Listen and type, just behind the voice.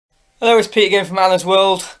Hello, it's Pete again from Alan's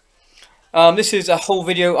World. This is a whole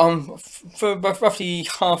video. For roughly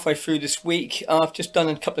halfway through this week. I've just done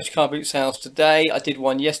a couple of car boot sales today. I did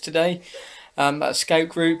one yesterday at a scout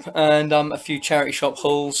group, and a few charity shop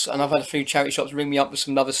hauls. And I've had a few charity shops ring me up with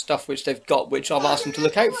some other stuff which they've got, which I've asked them to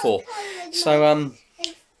look out for. So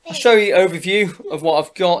I'll show you an overview of what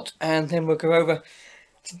I've got, and then we'll go over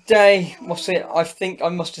today. What's it? I think I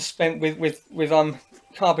must have spent with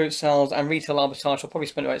car boot sales and retail arbitrage. I'll probably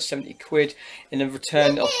spend about 70 quid. In a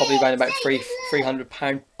return of probably around about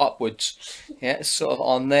 £300 upwards. Yeah, it's sort of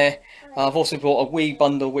on there. I've also bought a wee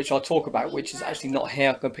bundle which I'll talk about, which is actually not here.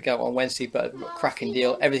 I'm going to pick it up on Wednesday, but a cracking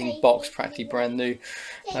deal. Everything boxed, practically brand new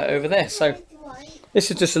over there. So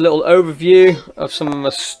this is just a little overview of some of my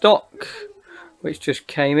stock which just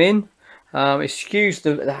came in. Excuse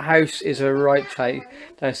the house is a right place.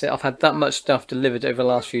 Don't say I've had that much stuff delivered over the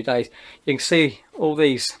last few days. You can see all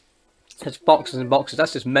these. There's boxes and boxes.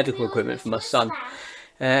 That's just medical equipment for my son.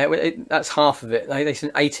 That's half of it. They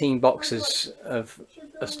sent 18 boxes of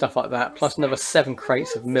stuff like that, plus another 7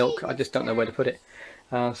 crates of milk. I just don't know where to put it.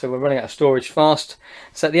 So we're running out of storage fast.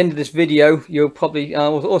 So at the end of this video, you'll probably I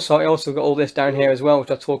also got all this down here as well, which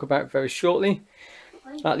I'll talk about very shortly.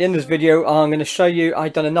 At the end of this video, I'm going to show you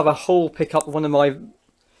I've done another haul pickup of one of my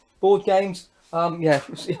board games. Yeah,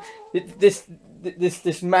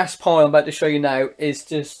 this mass pile I'm about to show you now is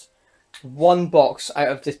just one box out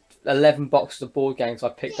of the 11 boxes of board games I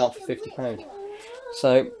picked up for £50.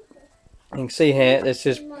 So you can see here, there's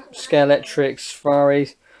just Scalextrics,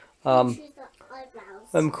 Ferraris,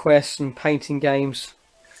 Quest, some painting games,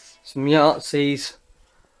 some Yahtzees,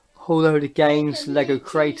 a whole load of games, Lego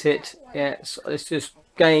Crate It. Yeah, it's just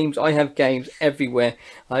games. I have games everywhere.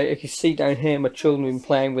 You can see down here my children have been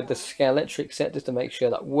playing with the Scalextric set just to make sure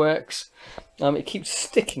that works. It keeps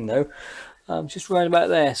sticking though, just right about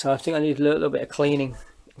there, so I think I need a little bit of cleaning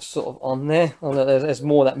sort of on there. Oh, no, there's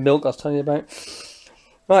more of that milk I was telling you about.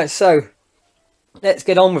 Right, so let's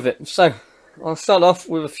get on with it. So I'll start off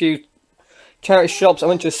with a few charity shops. I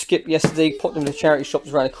went to a skip yesterday, popped them to charity shops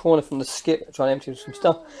around the corner from the skip, trying to empty some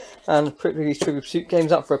stuff, and put these Trivial Pursuit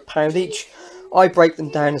games up for £1 each. I break them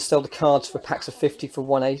down and sell the cards for packs of 50 for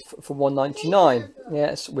 £1.99.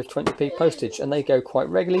 Yes, with 20p postage, and they go quite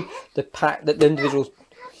regularly. The individuals,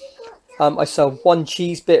 I sell one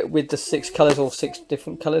cheese bit with the 6 colours or 6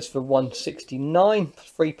 different colours for £1.69,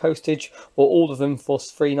 free postage, or all of them for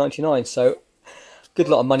 £3.99. So good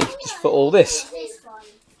lot of money just for all this.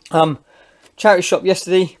 Charity shop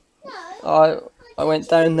yesterday. I went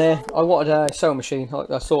down there. I wanted a sewing machine.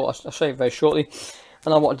 I'll show you very shortly.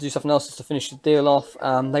 And I wanted to do something else just to finish the deal off.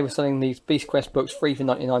 They were selling these Beast Quest books free for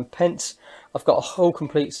 99p. I've got a whole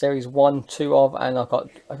complete series 1, 2 of, and I've got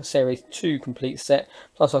a series 2 complete set.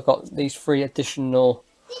 Plus I've got these 3 additional,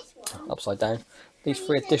 upside down, these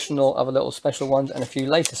 3 additional other little special ones and a few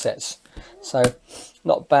later sets. So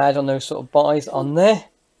not bad on those sort of buys on there.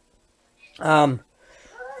 I'll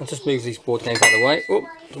just move these board games out of the way. Oh,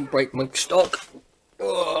 don't break my stock.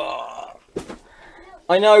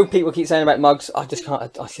 I know people keep saying about mugs. I just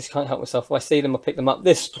can't help myself. If I see them, I pick them up.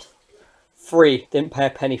 This free. Didn't pay a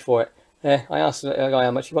penny for it. I asked the guy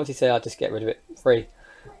how much he wanted. He said, "I'll just get rid of it. Free."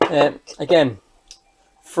 Again,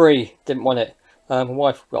 free. Didn't want it. My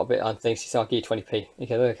wife got a bit unthinking. She said, "I'll give you 20p." He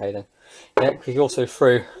goes, "Okay then." Yeah, because he also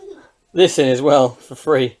threw this in as well for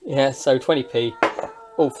free. Yeah, so 20p.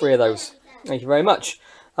 All 3 of those. Thank you very much.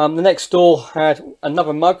 The next store had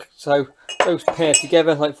another mug, so those pair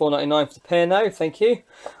together, like £4.99 for the pair now. Thank you.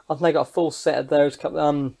 I've now got a full set of those.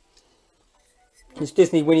 It's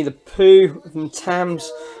Disney Winnie the Pooh from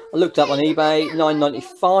Tams. I looked up on eBay,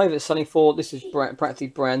 £9.95. It's selling for. This is practically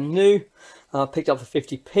brand new. Picked up for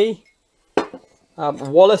 50p.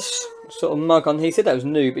 Wallace sort of mug on. He said that was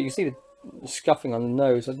new, but you see the scuffing on the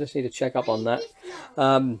nose. I just need to check up on that.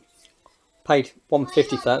 Paid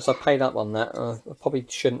 £1.50 for that, so I paid up on that. I probably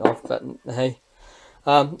shouldn't have, but hey.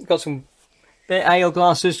 Got some bit ale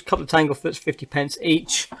glasses, a couple of Tanglefoots, 50p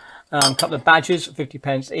each. A couple of badges,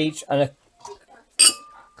 50p each, and a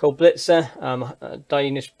cold blitzer, a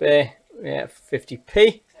Danish beer, yeah,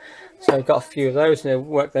 50p. So I've got a few of those, and I'll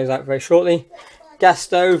work those out very shortly. Gas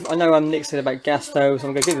stove. I know Nick said about gas stoves.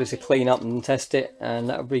 I'm going to give this a clean up and test it, and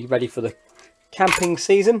that'll be ready for the camping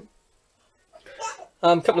season.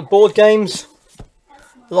 A couple of board games,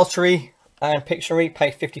 Lottery and Pictionary, pay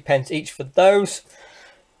 50p each for those.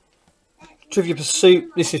 Trivial Pursuit,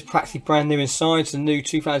 this is practically brand new inside. It's the new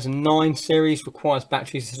 2009 series, requires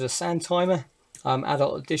batteries as a sand timer.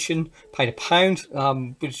 Adult edition, paid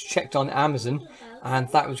 £1. Which checked on Amazon, and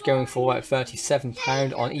that was going for about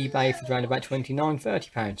 £37 on eBay for around about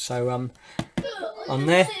 £29–30. So on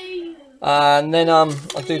there. And then I'll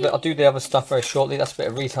do the other stuff very shortly. That's a bit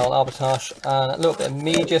of retail arbitrage and a little bit of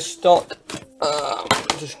media stock.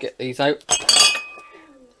 Just get these out.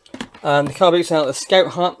 And the car boots out of the Scout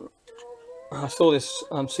Hut. I saw this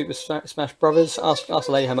Super Smash Brothers. Asked the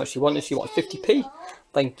lady how much she wanted. She wanted 50p.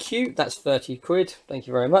 Thank you. That's 30 quid. Thank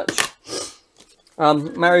you very much.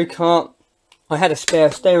 Mario Kart. I had a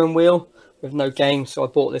spare steering wheel with no game, so I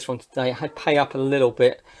bought this one today. I had to pay up a little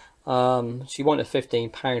bit. She wanted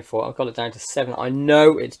 £15 for it. I got it down to 7. I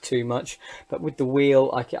know it's too much, but with the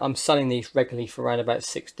wheel, I'm selling these regularly for around about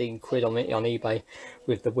 16 quid on eBay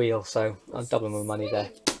with the wheel, so I'm doubling my money there.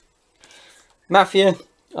 Mafia.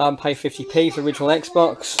 Pay 50p for original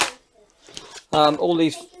Xbox. All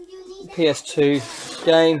these PS2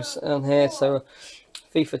 games on here, so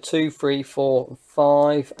FIFA 2, 3, 4,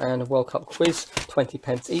 5 and a World Cup quiz,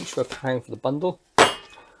 20p each for £1 for the bundle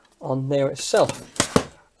on there itself.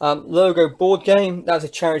 Logo board game, that was a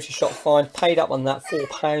charity shop find, paid up on that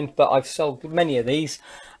 £4, but I've sold many of these.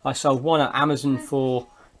 I sold one at Amazon for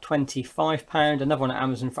 £25, another one at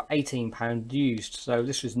Amazon for £18 used, so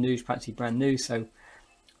this was news, practically brand new, so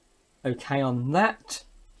okay on that.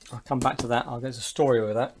 I'll come back to that. There's a story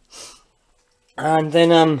with that. And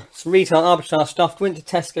then some retail arbitrage stuff. Went to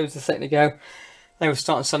Tesco's a second ago. They were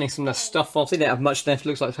starting selling some of their stuff off. They didn't have much left.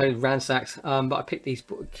 Looks like they ransacked. But I picked these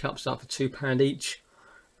cups up for £2 each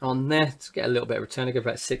on there to get a little bit of return. I got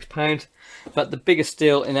about £6. But the biggest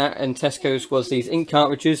deal in Tesco's was these ink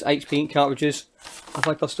cartridges, HP ink cartridges. I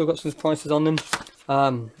think I've still got some prices on them.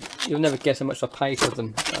 You'll never guess how much I paid for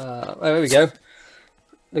them. Oh, there we go.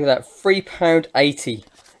 Look at that, £3.80,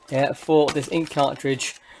 yeah, for this ink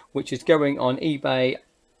cartridge, which is going on eBay.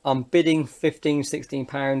 I'm bidding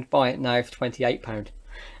 £15–16. Buy it now for £28.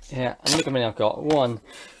 Yeah, and look how many I've got. 1,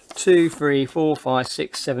 2, 3, 4, 5,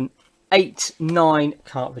 6, 7, 8, 9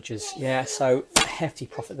 cartridges. Yeah, so a hefty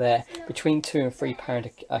profit there. Between £2 and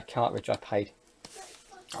 £3 a cartridge I paid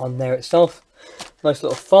on there itself. Nice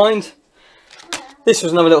little find. This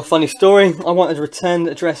was another little funny story. I wanted to return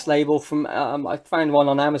the address label from, I found one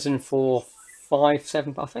on Amazon for I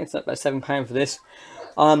think it's about £7 for this.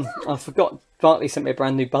 I forgot, Barclay sent me a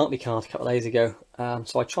brand new Barclay card a couple of days ago.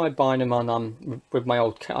 So I tried buying them on with my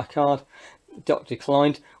old card,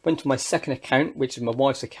 declined. Went to my second account, which is my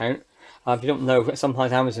wife's account. If you don't know,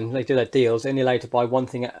 sometimes Amazon, they do their deals, they're only allowed to buy one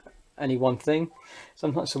thing at any one thing.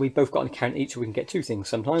 Sometimes, so we both got an account each, so we can get 2 things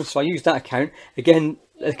sometimes. So I used that account. Again,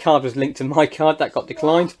 the card was linked to my card, that got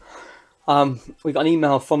declined. We got an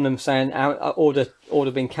email from them saying our order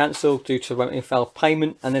being cancelled due to a failed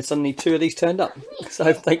payment, and then suddenly 2 of these turned up.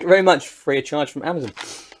 So thank you very much, free of charge from Amazon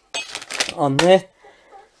on there.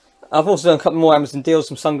 I've also done a couple more Amazon deals,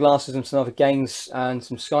 some sunglasses and some other games and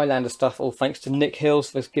some Skylander stuff, all thanks to Nick Hills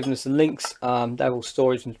for giving us the links. They're all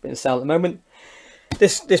storage and been sale at the moment.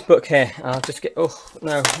 This book here, I'll just get, I'm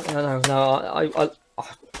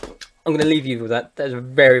going to leave you with that. There's a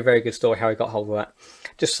very, very good story how I got hold of that.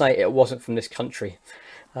 Just say it wasn't from this country.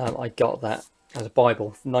 I got that as a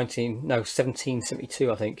Bible from 1772,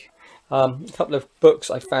 I think. A couple of books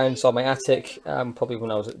I found inside my attic, probably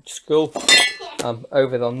when I was at school,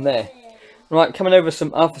 over on there. Right, coming over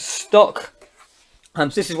some other stock. So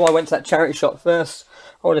this is why I went to that charity shop first.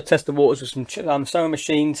 I wanted to test the waters with some sewing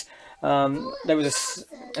machines. There was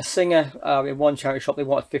a singer in one charity shop. They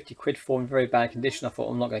wanted 50 quid for in very bad condition. I thought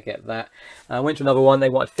I'm not going to get that. I went to another one. They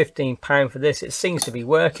wanted £15 for this. It seems to be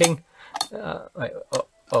working.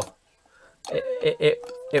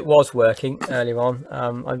 It was working earlier on.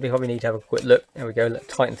 I probably need to have a quick look. There we go. Let's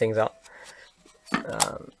tighten things up.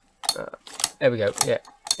 There we go. Yeah,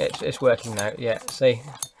 it's working now. Yeah, see,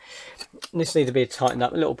 this needs to be tightened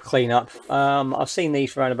up, a little clean up. I've seen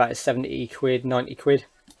these for around about 70 quid, 90 quid.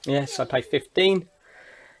 Yes, I paid 15.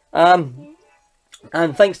 And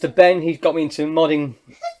thanks to Ben, he's got me into modding.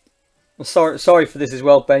 Sorry for this as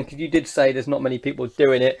well, Ben, because you did say there's not many people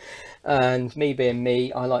doing it, and me being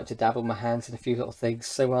me, I like to dabble my hands in a few little things.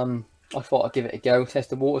 So I thought I'd give it a go,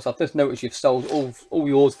 test the waters. I've just noticed you've sold all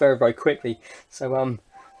yours very, very quickly. So I'm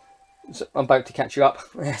about to catch you up,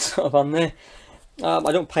 sort of on there.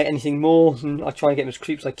 I don't pay anything more. I try and get them as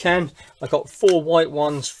cheap as I can. I got 4 white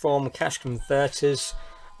ones from Cash Converters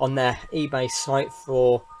on their eBay site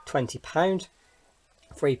for £20,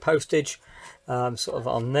 free postage, sort of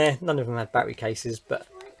on there. None of them had battery cases, but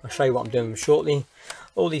I'll show you what I'm doing shortly.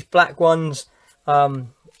 All these black ones,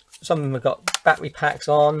 some of them have got battery packs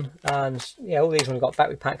on, and yeah, all these ones have got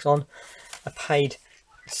battery packs on. I paid,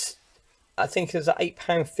 I think it was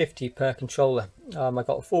 £8.50 per controller. I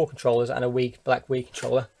got 4 controllers and a black Wii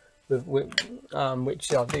controller,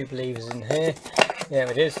 which I do believe is in here. Yeah,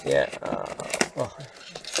 it is. Yeah.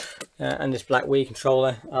 and this black Wii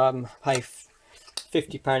controller. Pay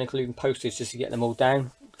 £50 including postage just to get them all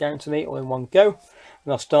down to me all in one go.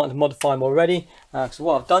 And I've started to modify them already. So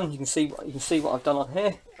what I've done, you can see what I've done on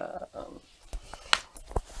here.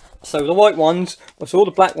 So the white ones, so all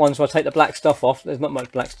the black ones, where I take the black stuff off, there's not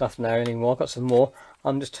much black stuff now anymore. I've got some more.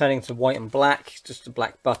 I'm just turning to white and black, just the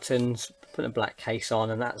black buttons, putting a black case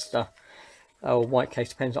on and that stuff. Oh, white case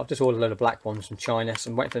depends. I've just ordered a load of black ones from China,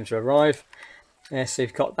 so I'm waiting for them to arrive. Yeah, so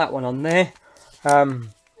you've got that one on there.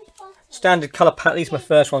 Standard colour pack. These are my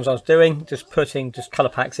first ones I was doing. Just putting colour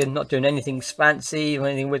packs in, not doing anything fancy or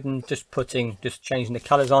anything with them. Just changing the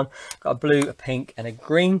colours on. Got a blue, a pink, and a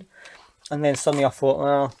green. And then suddenly I thought,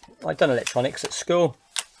 well, I'd done electronics at school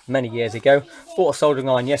many years ago. Bought a soldering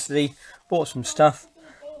iron yesterday. Bought some stuff,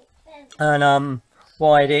 and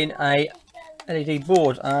wired in a LED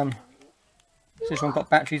board. Has this one got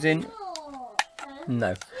batteries in?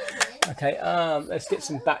 No. Okay, let's get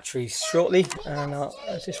some batteries shortly. And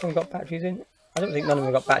has this one got batteries in? I don't think none of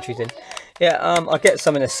them got batteries in. Yeah, I'll get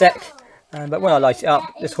some in a sec. But when I light it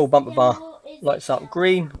up, this whole bumper bar lights up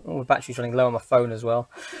green. All the batteries running low on my phone as well.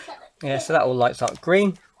 Yeah, so that all lights up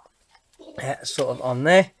green. Yeah, sort of on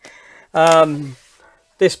there.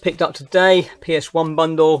 This picked up today. PS1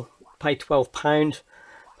 bundle. Paid £12.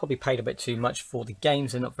 Probably paid a bit too much for the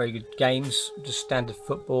games. They're not very good games, just standard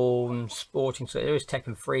football and sporting. So there is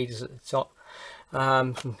Tekken 3 just at the top.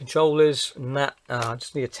 Some controllers and that. I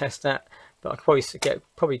just need to test that, but I could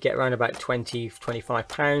probably get around about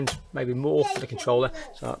 £20–25, maybe more for the controller.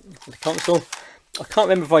 So for the console, I can't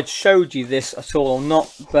remember if I showed you this at all or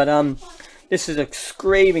not, but this is a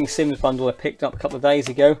screaming Sims bundle I picked up a couple of days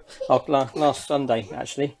ago. Last Sunday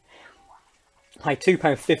actually. I paid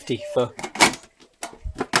 £2.50 for.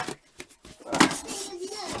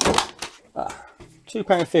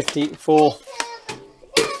 £2.50 for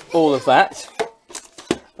all of that.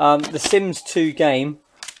 The Sims 2 game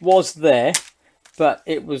was there, but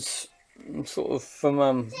it was sort of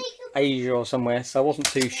from Asia or somewhere, so I wasn't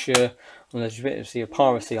too sure on the legitimacy of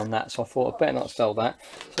piracy on that, so I thought I'd better not sell that.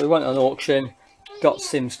 So we went on auction, got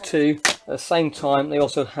Sims 2. At the same time, they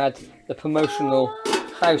also had the promotional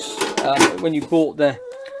house when you bought the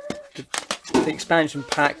expansion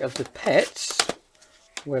pack of the pets.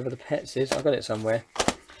 Wherever the pets is, I've got it somewhere.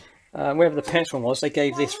 Wherever the pets one was, they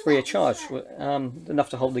gave this free of charge,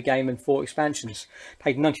 enough to hold the game and 4 expansions.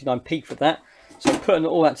 Paid 99p for that. So putting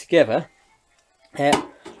all that together,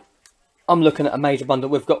 I'm looking at a major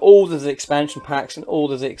bundle. We've got all of the expansion packs and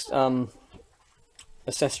all of the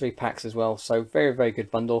accessory packs as well. So very, very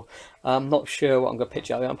good bundle. I'm not sure what I'm going to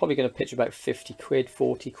pitch out. I'm probably going to pitch about 50 quid,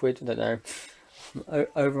 40 quid, I don't know,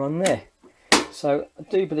 over on there. So I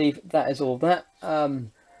do believe that is all that.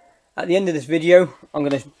 At the end of this video, I'm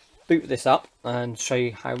going to boot this up and show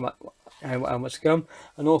you how much to go.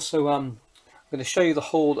 And also I'm going to show you the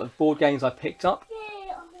haul of board games I picked up.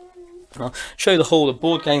 I'll show you the haul of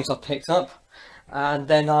board games I picked up, and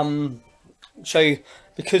then show you,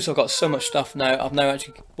 because I've got so much stuff now, I've now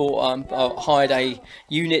actually bought hired a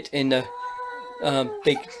unit in the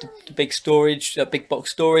big storage, big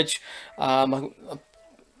box storage. I'm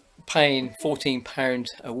paying £14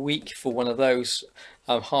 a week for one of those.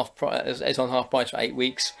 Half price, it's on half price for 8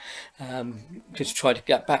 weeks. Just try to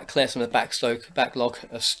clear some of the backlog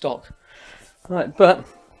of stock. Right, but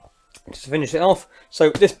just to finish it off, so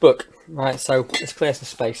this book, right, so let's clear some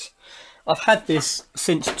space. I've had this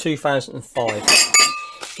since 2005.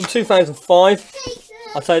 In 2005,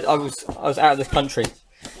 I said I was out of the country.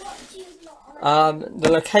 The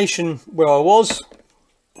location where I was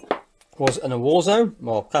in a war zone,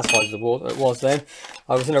 well, classified as a war, it was then.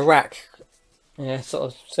 I was in Iraq, yeah, sort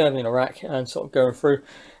of serving in Iraq and sort of going through,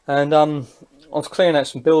 and I was clearing out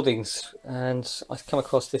some buildings, and I come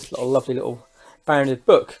across this lovely little bounded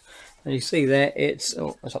book, and you see there it's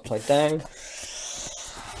upside down,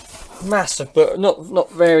 massive book,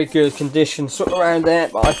 not very good condition, sort of around there,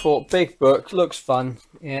 but I thought big book, looks fun.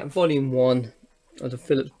 Yeah, volume 1 of the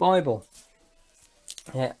Phillips Bible.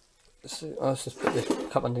 Yeah, so I'll just put this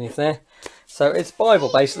cup underneath there. So it's Bible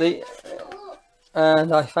basically,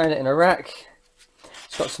 and I found it in Iraq.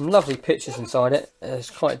 It's got some lovely pictures inside it. It's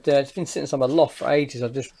quite dirty. It's been sitting inside my loft for ages.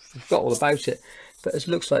 I've just forgot all about it, but it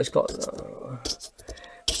looks like it's got.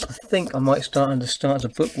 I think I might start as a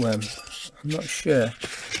bookworm. I'm not sure.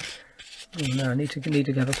 Oh, no, I need to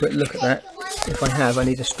have a quick look at that. If I have, I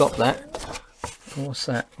need to stop that. What's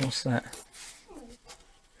that? What's that?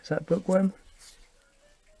 Is that bookworm?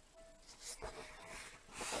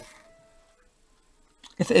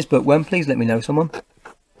 If it is bookworm, please let me know, someone.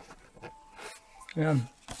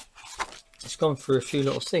 It's gone through a few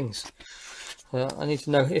little things. I need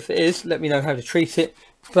to know if it is. Let me know how to treat it.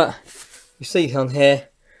 But you see on here,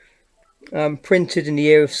 printed in the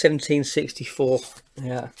year of 1764.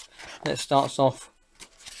 Yeah, and it starts off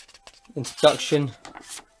introduction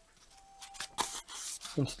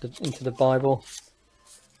into the Bible,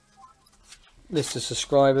 list of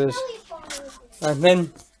subscribers, and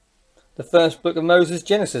then the first book of Moses,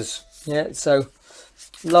 Genesis. Yeah, so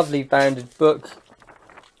lovely bounded book.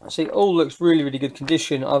 See, it all looks really good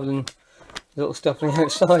condition, other than the little stuff on the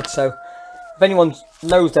outside. So if anyone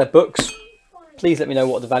knows their books, please let me know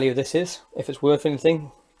what the value of this is, if it's worth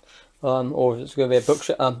anything, or if it's going to be a book,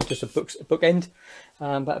 just a bookend.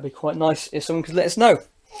 That'd be quite nice if someone could let us know.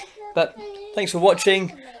 But thanks for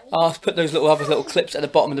watching. I'll put those other little clips at the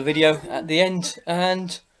bottom of the video at the end,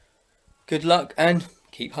 and good luck and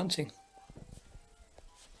keep hunting.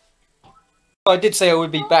 I did say I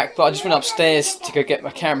would be back, but I just went upstairs to go get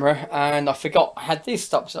my camera, and I forgot I had these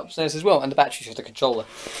stuff upstairs as well, and the batteries for the controller.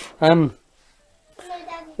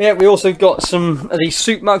 Yeah, we also got some of these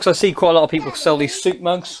soup mugs. I see quite a lot of people sell these soup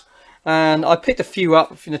mugs, and I picked a few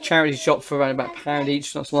up in the charity shop for around about £1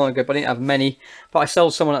 each not so long ago, but I didn't have many. But I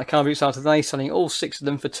sold someone at the Carboot sale today, selling all 6 of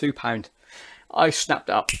them for £2. I snapped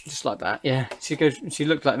it up just like that. Yeah, she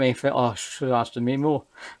looked at me and thought, oh, I should have asked me more.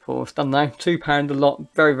 Thought, it's done now. £2 a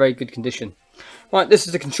lot, very good condition. Right, this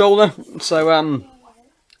is the controller. So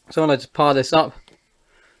when I just power this up,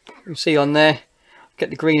 you can see on there, get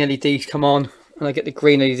the green LEDs come on, and I get the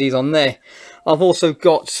green LEDs on there. I've also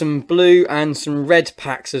got some blue and some red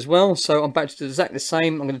packs as well, so I'm about to do exactly the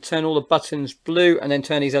same. I'm going to turn all the buttons blue and then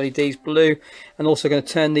turn these LEDs blue, and also going to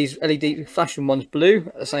turn these LED flashing ones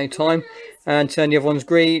blue at the same time and turn the other ones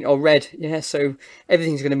green or red. Yeah, so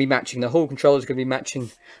everything's going to be matching. The whole controller is going to be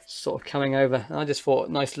matching, sort of coming over. And I just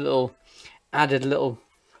thought nice little added little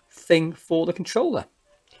thing for the controller.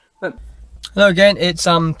 But hello again, it's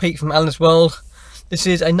Pete from Alan's World. This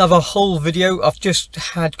is another haul video. I've just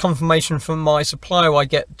had confirmation from my supplier I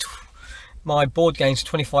get my board games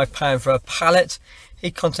 £25 for a pallet.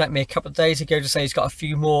 He contacted me a couple of days ago to say he's got a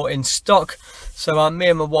few more in stock. So me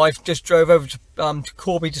and my wife just drove over to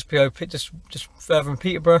Corby, just further in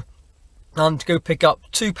Peterborough, to go pick up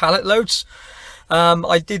 2 pallet loads.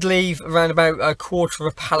 I did leave around about a quarter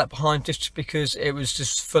of a pallet behind, just because it was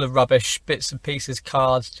just full of rubbish, bits and pieces,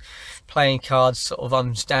 cards, playing cards, sort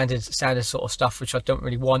of standard sort of stuff which I don't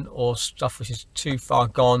really want, or stuff which is too far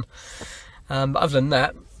gone. But other than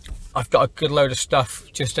that, I've got a good load of stuff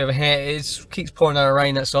just over here. It keeps pouring out of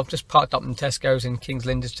rain, so I've just parked up in Tesco's in King's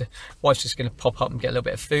Lynn. Wife's just going to pop up and get a little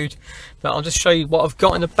bit of food, but I'll just show you what I've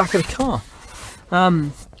got in the back of the car.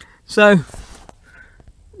 So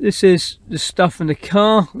this is the stuff in the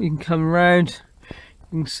car. You can come around,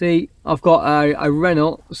 you can see I've got a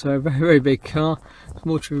Renault, so a very big car.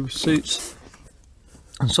 More true suits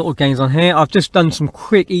and sort of games on here. I've just done some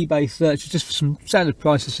quick eBay searches just for some standard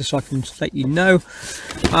prices, just so I can let you know.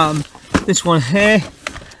 This one here,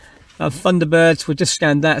 Thunderbirds, we just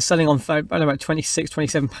scanned that, selling on about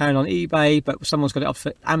 £26–27 on eBay, but someone's got it up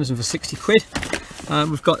for Amazon for 60 quid.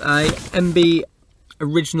 We've got a MB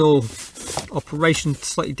original Operation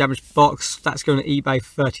slightly damaged box, that's going to eBay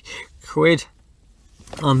for 30 quid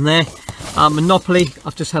on there. Monopoly,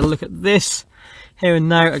 I've just had a look at this here and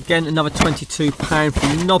now, again another £22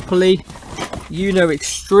 for Monopoly.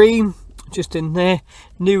 Extreme, just in there,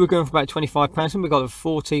 new, we're going for about £25, and we got it for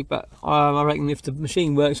 40, but I reckon if the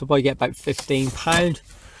machine works we'll probably get about £15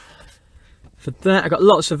 for that. I got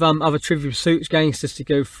lots of other Trivial Pursuits games just to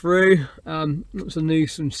go through.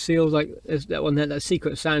 Some seals, like there's that one there, that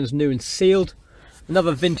Secret Sounds, new and sealed.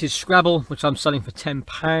 Another vintage Scrabble, which I'm selling for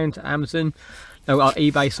 £10 at Amazon. No,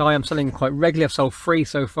 eBay, sorry, I'm selling quite regularly. I've sold 3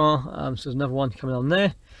 so far, so there's another one coming on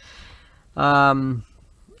there.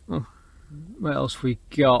 What else we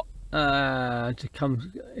got to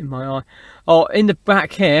come in my eye? Oh, in the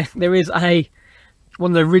back here there is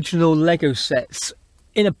one of the original Lego sets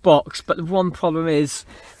in a box, but the one problem is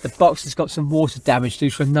the box has got some water damage due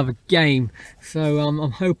to another game, so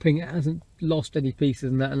I'm hoping it hasn't lost any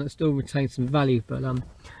pieces in that, and it still retains some value. But we'll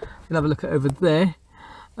have a look at over there.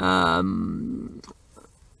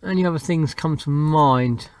 Any other things come to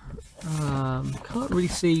mind? Can't really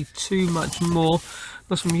see too much more.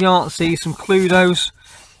 Got some Yahtzee, some Cluedos.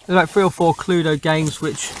 There's about 3 or 4 Cluedo games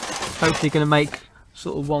which hopefully going to make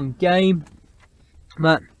sort of one game.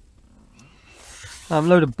 But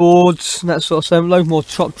load of boards and that sort of stuff. Load more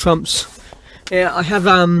top trumps. Yeah, I have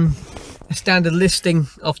a standard listing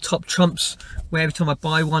of top trumps where every time I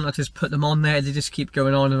buy one I just put them on there. They just keep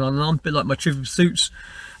going on and on and on, a bit like my Trivial Pursuits.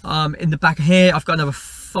 In the back of here I've got another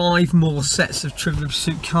 5 more sets of Trivial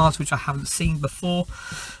Pursuit cards which I haven't seen before,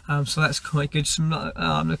 so that's quite good.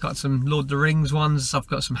 I've got some Lord of the Rings ones. I've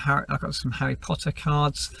got some Harry Potter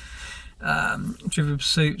cards, Trivial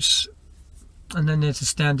Pursuits, and then there's a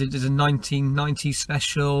standard. There's a 1990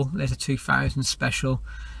 special. There's a 2000 special,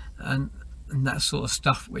 and that sort of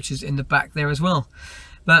stuff, which is in the back there as well.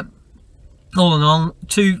 But all in all,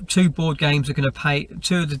 two board games are going to pay.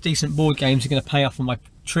 2 of the decent board games are going to pay off on my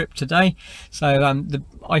trip today. So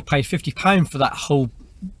I paid £50 for that whole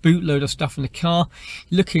bootload of stuff in the car.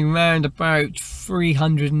 Looking around about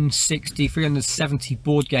 370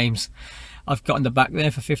 board games I've got in the back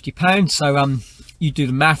there for £50. So you do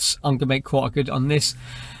the maths. I'm gonna make quite a good on this,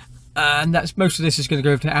 and that's most of this is going to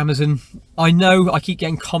go over to Amazon. I know I keep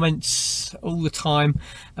getting comments all the time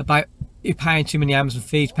about you're paying too many Amazon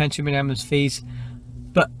fees,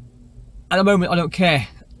 but at the moment I don't care.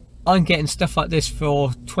 I'm getting stuff like this for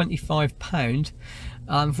 £25,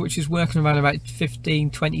 which is working around about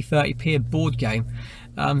 15, 20, 30p a board game.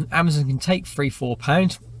 Amazon can take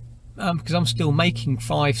 £3-4 because I'm still making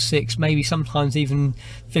 5, 6, maybe sometimes even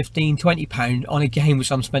 15, £20 on a game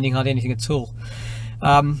which I'm spending hardly anything at all.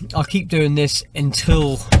 I'll keep doing this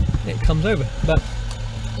until it comes over. But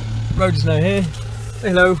Road is now here.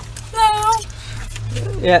 Hello.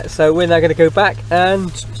 Yeah, so we're now going to go back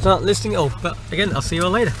and start listing it all. But again, I'll see you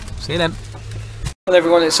all later. See you then. Hello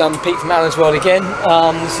everyone, it's Pete from Alan's World again.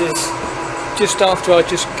 This is just after I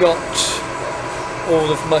just got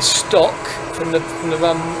all of my stock from the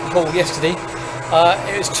haul yesterday.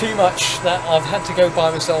 It was too much that I've had to go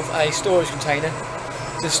buy myself a storage container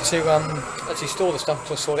just to actually store the stuff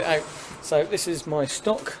until I sort it out. So this is my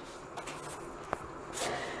stock.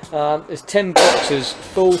 There's 10 boxes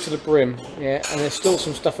full to the brim, yeah, and there's still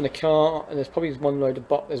some stuff in the car, and there's probably one load of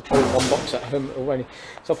there's probably 1 box at home already.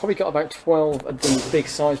 So I've probably got about 12 of these big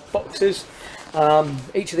size boxes.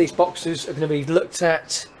 Each of these boxes are going to be looked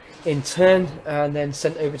at in turn and then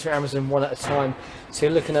sent over to Amazon one at a time. So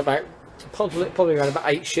you're looking at about probably around about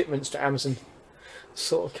 8 shipments to Amazon.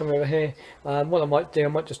 Sort of coming over here. What I might do, I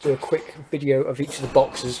might just do a quick video of each of the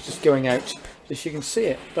boxes just going out so you can see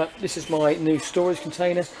it. But this is my new storage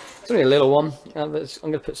container. It's only a little one. I'm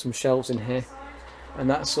going to put some shelves in here and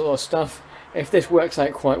that sort of stuff. If this works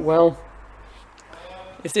out quite well,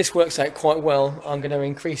 I'm going to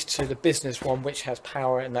increase to the business one, which has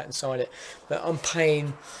power and that inside it. But I'm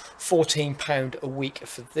paying £14 a week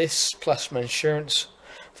for this plus my insurance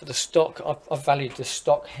for the stock. I've valued the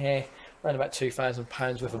stock here around about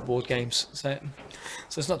 £2,000 worth of board games, so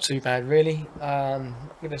it's not too bad really. I'm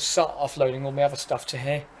going to start offloading all my other stuff to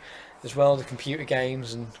here as well, the computer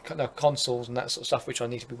games and consoles and that sort of stuff which I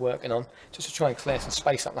need to be working on, just to try and clear some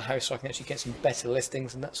space up in the house so I can actually get some better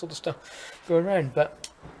listings and that sort of stuff going around. But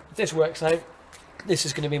if this works out, this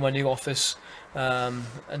is going to be my new office, and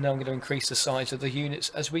then I'm going to increase the size of the units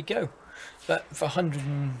as we go. But for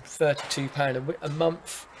 £132 a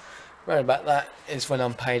month, around about that is when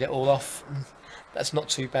I'm paid it all off. That's not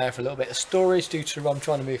too bad for a little bit of storage due to I'm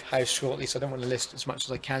trying to move house shortly, so I don't want to list as much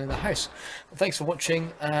as I can in the house. But thanks for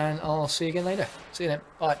watching, and I'll see you again later. See you then.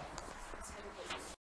 Bye.